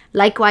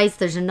 Likewise,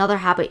 there's another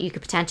habit you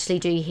could potentially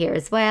do here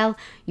as well.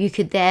 You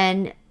could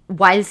then,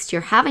 whilst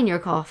you're having your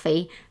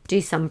coffee, do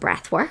some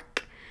breath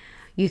work.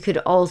 You could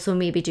also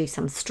maybe do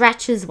some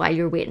stretches while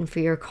you're waiting for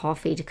your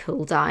coffee to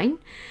cool down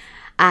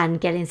and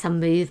getting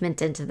some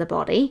movement into the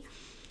body.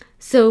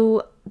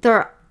 So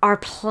there are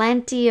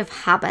plenty of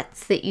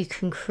habits that you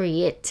can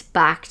create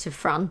back to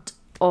front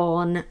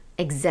on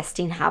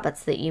existing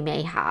habits that you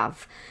may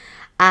have.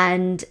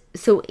 And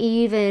so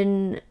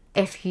even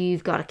if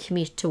you've got a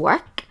commute to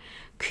work,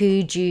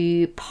 could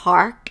you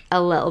park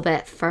a little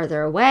bit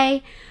further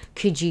away?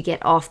 Could you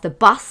get off the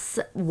bus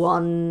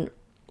one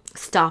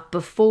stop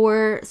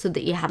before so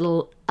that you had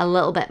a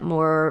little bit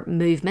more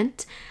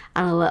movement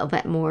and a little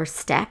bit more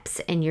steps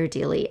in your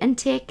daily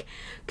intake?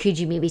 Could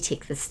you maybe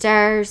take the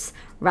stairs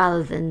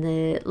rather than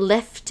the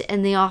lift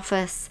in the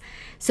office?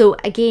 So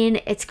again,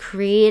 it's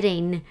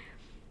creating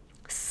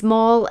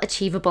small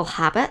achievable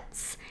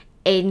habits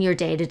in your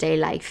day-to-day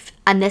life,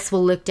 and this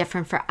will look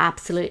different for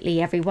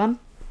absolutely everyone.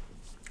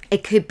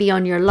 It could be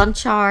on your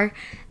lunch hour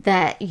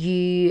that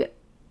you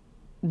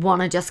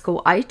want to just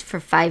go out for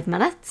 5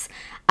 minutes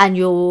and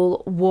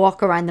you'll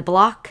walk around the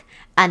block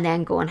and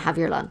then go and have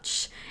your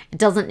lunch. It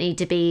doesn't need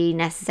to be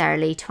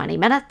necessarily 20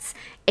 minutes.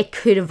 It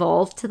could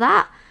evolve to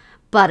that.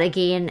 But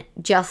again,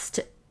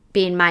 just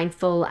being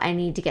mindful, I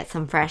need to get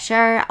some fresh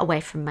air away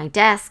from my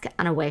desk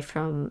and away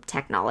from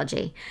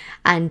technology,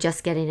 and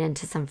just getting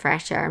into some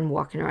fresh air and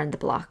walking around the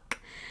block.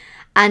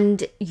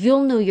 And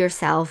you'll know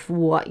yourself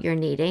what you're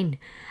needing.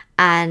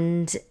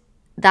 And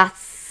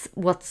that's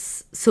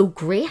what's so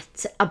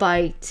great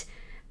about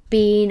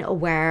being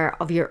aware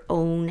of your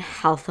own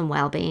health and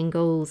well-being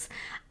goals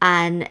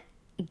and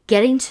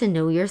getting to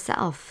know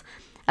yourself.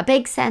 A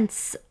big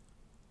sense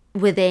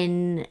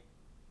within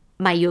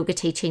my yoga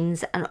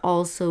teachings and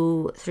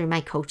also through my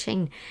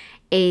coaching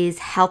is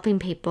helping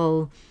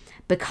people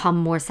become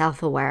more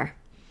self-aware,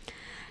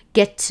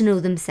 get to know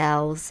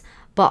themselves,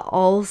 but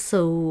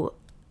also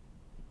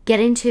get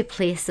into a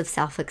place of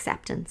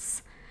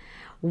self-acceptance.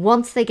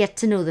 Once they get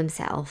to know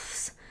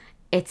themselves,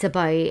 it's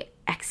about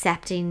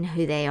accepting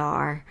who they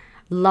are,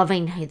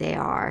 loving who they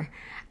are,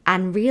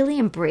 and really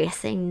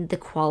embracing the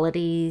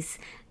qualities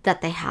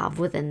that they have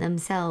within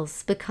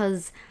themselves,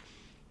 because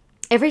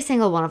every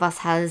single one of us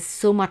has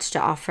so much to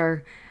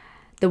offer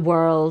the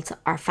world,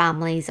 our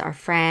families, our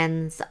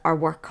friends, our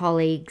work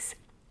colleagues.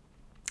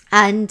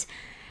 And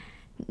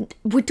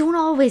we don't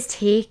always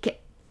take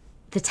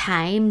the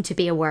time to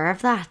be aware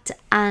of that.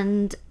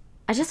 And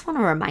I just want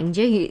to remind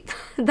you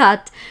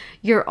that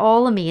you're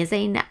all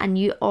amazing and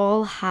you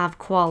all have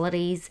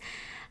qualities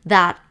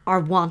that are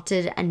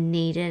wanted and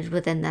needed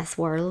within this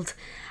world.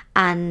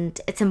 And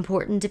it's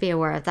important to be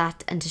aware of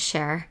that and to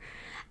share.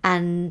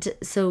 And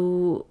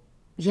so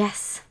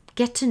yes,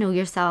 get to know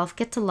yourself,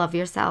 get to love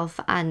yourself,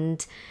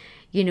 and,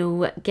 you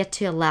know, get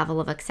to a level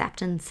of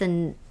acceptance.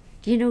 And,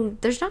 you know,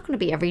 there's not going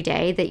to be every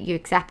day that you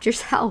accept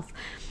yourself,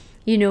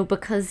 you know,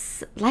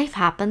 because life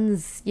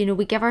happens. You know,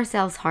 we give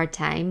ourselves hard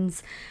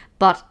times,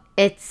 but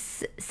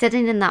it's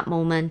sitting in that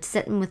moment,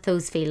 sitting with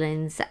those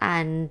feelings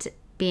and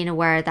being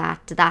aware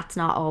that that's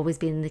not always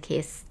been the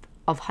case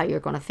of how you're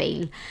going to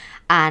feel.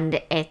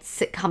 And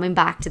it's coming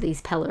back to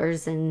these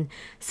pillars and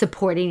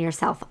supporting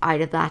yourself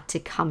out of that to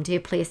come to a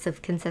place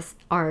of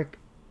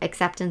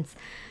acceptance.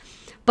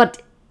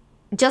 But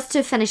just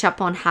to finish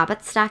up on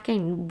habit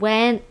stacking,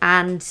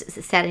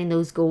 setting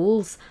those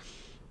goals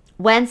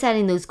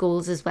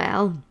as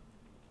well,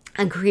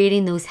 and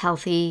creating those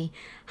healthy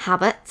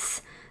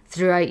habits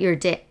throughout your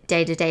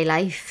day-to-day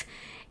life,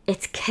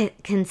 it's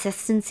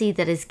consistency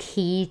that is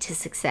key to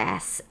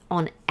success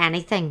on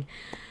anything.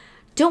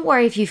 Don't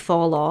worry if you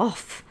fall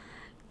off.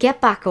 Get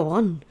back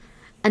on,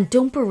 and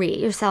don't berate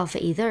yourself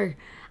either.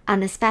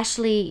 And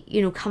especially,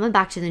 coming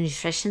back to the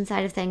nutrition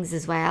side of things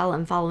as well,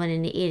 and following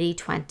in the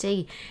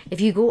 80-20. If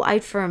you go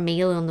out for a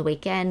meal on the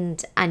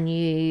weekend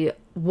and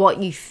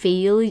what you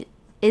feel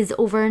is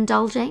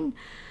overindulging,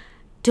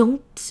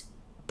 don't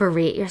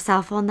berate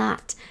yourself on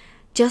that.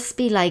 Just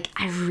be like,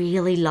 I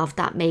really loved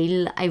that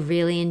meal. I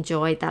really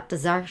enjoyed that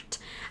dessert.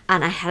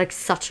 And I had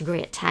such a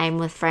great time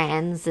with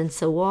friends and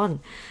so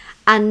on.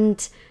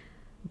 And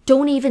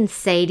don't even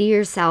say to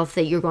yourself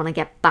that you're going to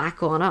get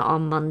back on it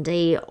on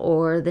Monday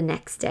or the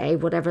next day,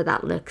 whatever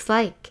that looks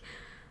like.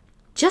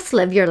 Just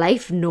live your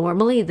life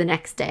normally the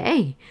next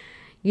day.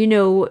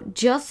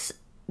 Just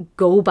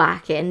go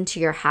back into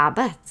your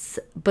habits,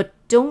 but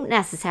don't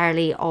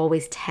necessarily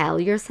always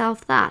tell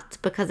yourself that,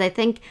 because I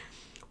think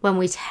when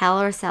we tell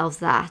ourselves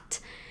that,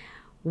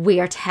 we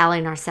are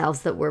telling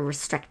ourselves that we're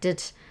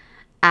restricted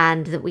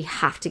and that we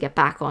have to get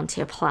back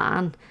onto a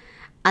plan.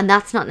 And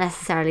that's not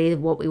necessarily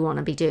what we want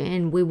to be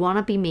doing. We want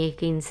to be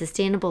making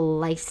sustainable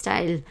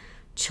lifestyle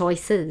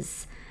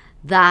choices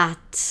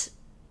that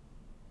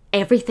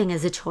everything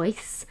is a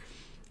choice.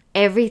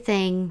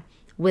 Everything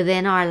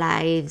within our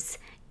lives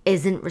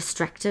isn't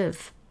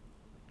restrictive.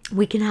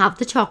 We can have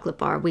the chocolate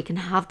bar, we can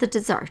have the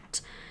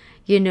dessert.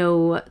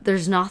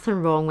 There's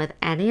nothing wrong with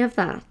any of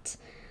that.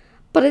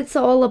 But it's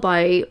all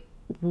about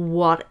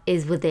what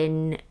is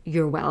within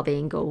your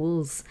well-being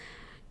goals.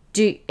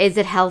 Is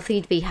it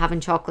healthy to be having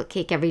chocolate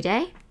cake every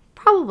day?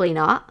 Probably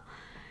not.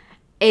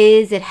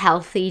 Is it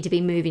healthy to be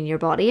moving your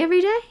body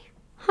every day?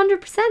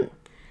 100%.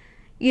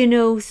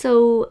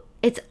 So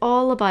it's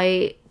all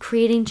about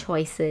creating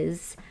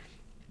choices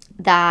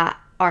that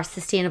are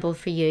sustainable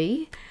for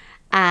you,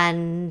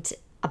 and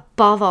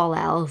above all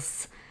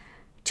else,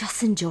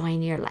 just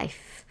enjoying your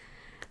life.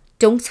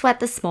 Don't sweat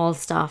the small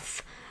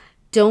stuff.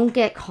 Don't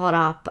get caught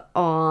up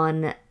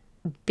on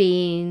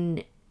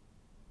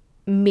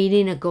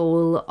meeting a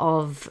goal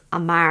of a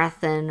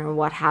marathon or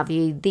what have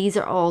you. These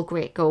are all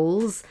great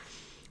goals,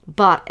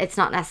 but it's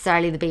not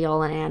necessarily the be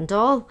all and end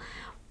all.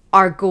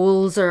 Our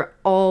goals are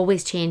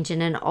always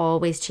changing and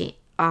always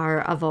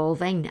are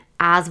evolving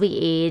as we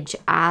age,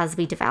 as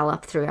we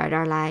develop throughout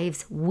our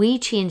lives. We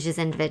change as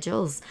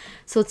individuals,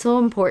 so it's so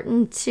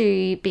important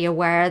to be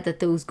aware that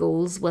those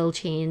goals will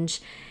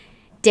change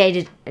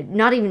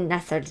not even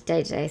necessarily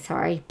day to day,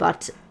 sorry,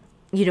 but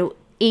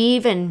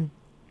even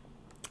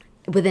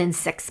within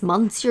 6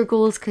 months, your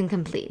goals can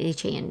completely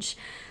change.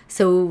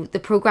 So the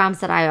programs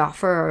that I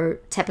offer are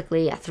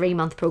typically a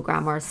 3-month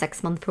program or a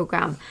 6-month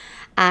program.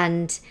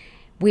 And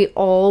we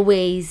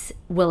always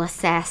will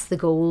assess the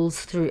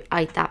goals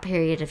throughout that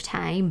period of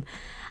time.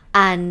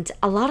 And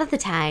a lot of the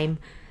time,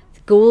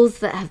 the goals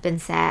that have been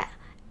set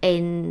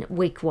in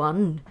week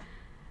 1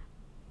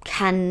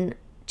 can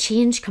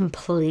change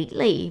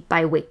completely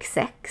by week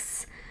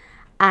 6.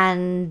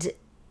 And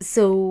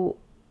so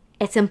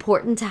it's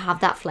important to have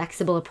that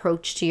flexible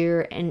approach to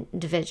your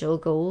individual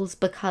goals,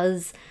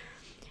 because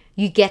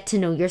you get to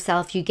know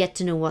yourself, you get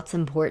to know what's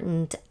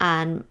important,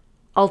 and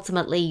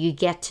ultimately you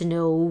get to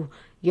know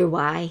your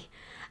why.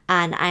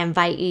 And I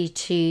invite you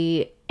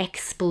to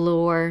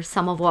explore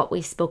some of what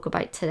we spoke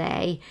about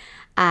today,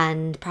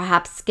 and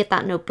perhaps get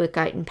that notebook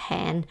out and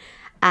pen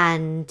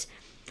and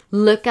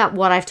look at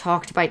what I've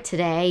talked about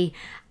today.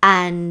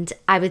 And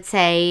I would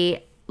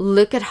say,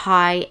 look at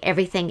how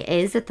everything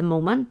is at the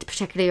moment,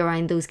 particularly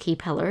around those key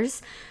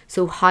pillars.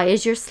 So how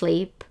is your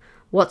sleep?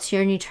 What's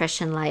your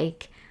nutrition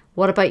like?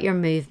 What about your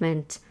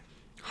movement?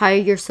 How are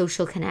your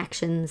social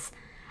connections?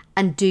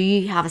 And do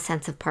you have a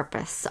sense of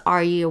purpose?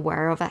 Are you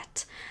aware of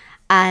it?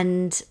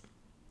 And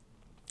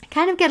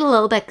kind of get a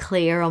little bit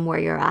clear on where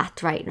you're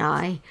at right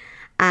now,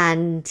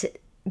 and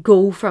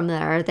go from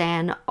there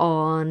then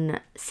on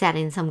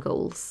setting some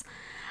goals.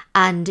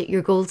 And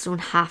your goals don't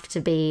have to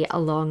be a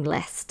long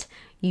list.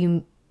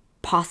 You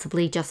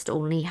possibly just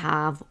only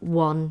have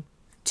 1,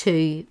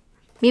 2,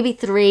 maybe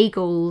 3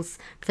 goals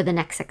for the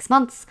next 6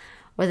 months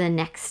or the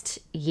next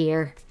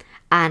year.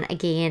 And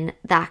again,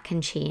 that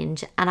can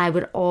change. And I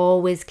would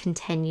always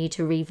continue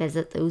to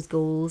revisit those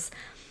goals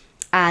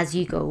as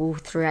you go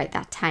throughout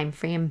that time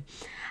frame.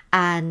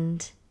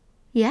 And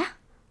yeah,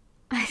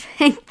 I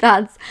think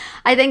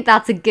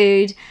that's a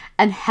good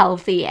and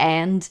healthy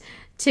end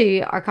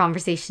to our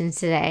conversation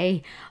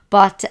today.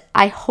 But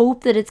I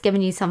hope that it's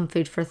given you some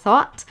food for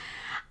thought.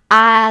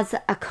 As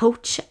a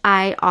coach,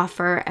 I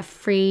offer a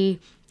free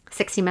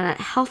 60-minute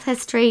health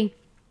history,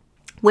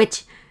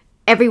 which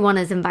everyone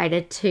is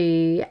invited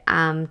to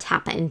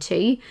tap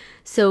into.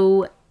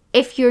 So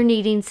if you're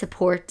needing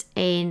support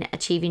in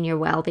achieving your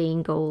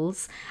wellbeing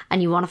goals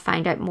and you want to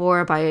find out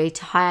more about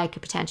how I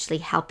could potentially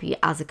help you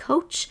as a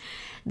coach,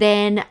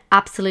 then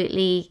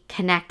absolutely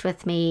connect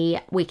with me.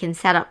 We can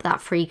set up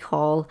that free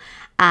call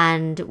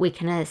and we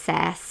can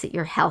assess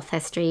your health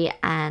history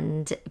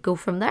and go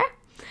from there.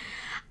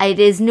 It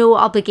is no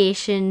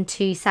obligation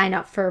to sign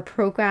up for a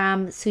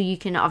program, so you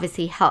can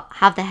obviously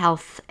have the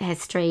health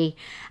history,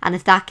 and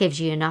if that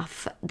gives you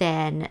enough,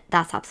 then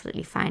that's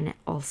absolutely fine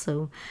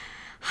also.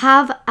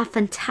 Have a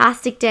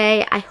fantastic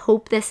day. I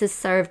hope this has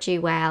served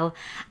you well,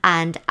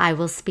 and I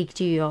will speak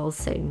to you all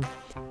soon.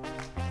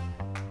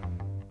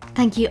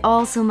 Thank you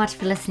all so much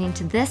for listening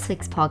to this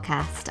week's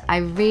podcast. I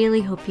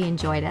really hope you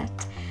enjoyed it.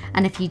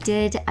 And if you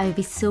did, I would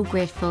be so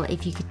grateful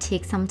if you could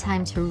take some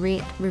time to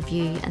rate,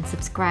 review, and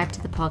subscribe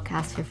to the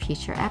podcast for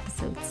future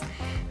episodes.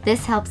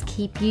 This helps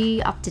keep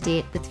you up to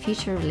date with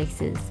future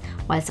releases,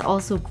 whilst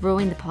also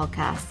growing the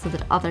podcast so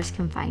that others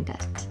can find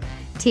it.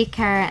 Take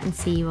care and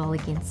see you all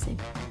again soon.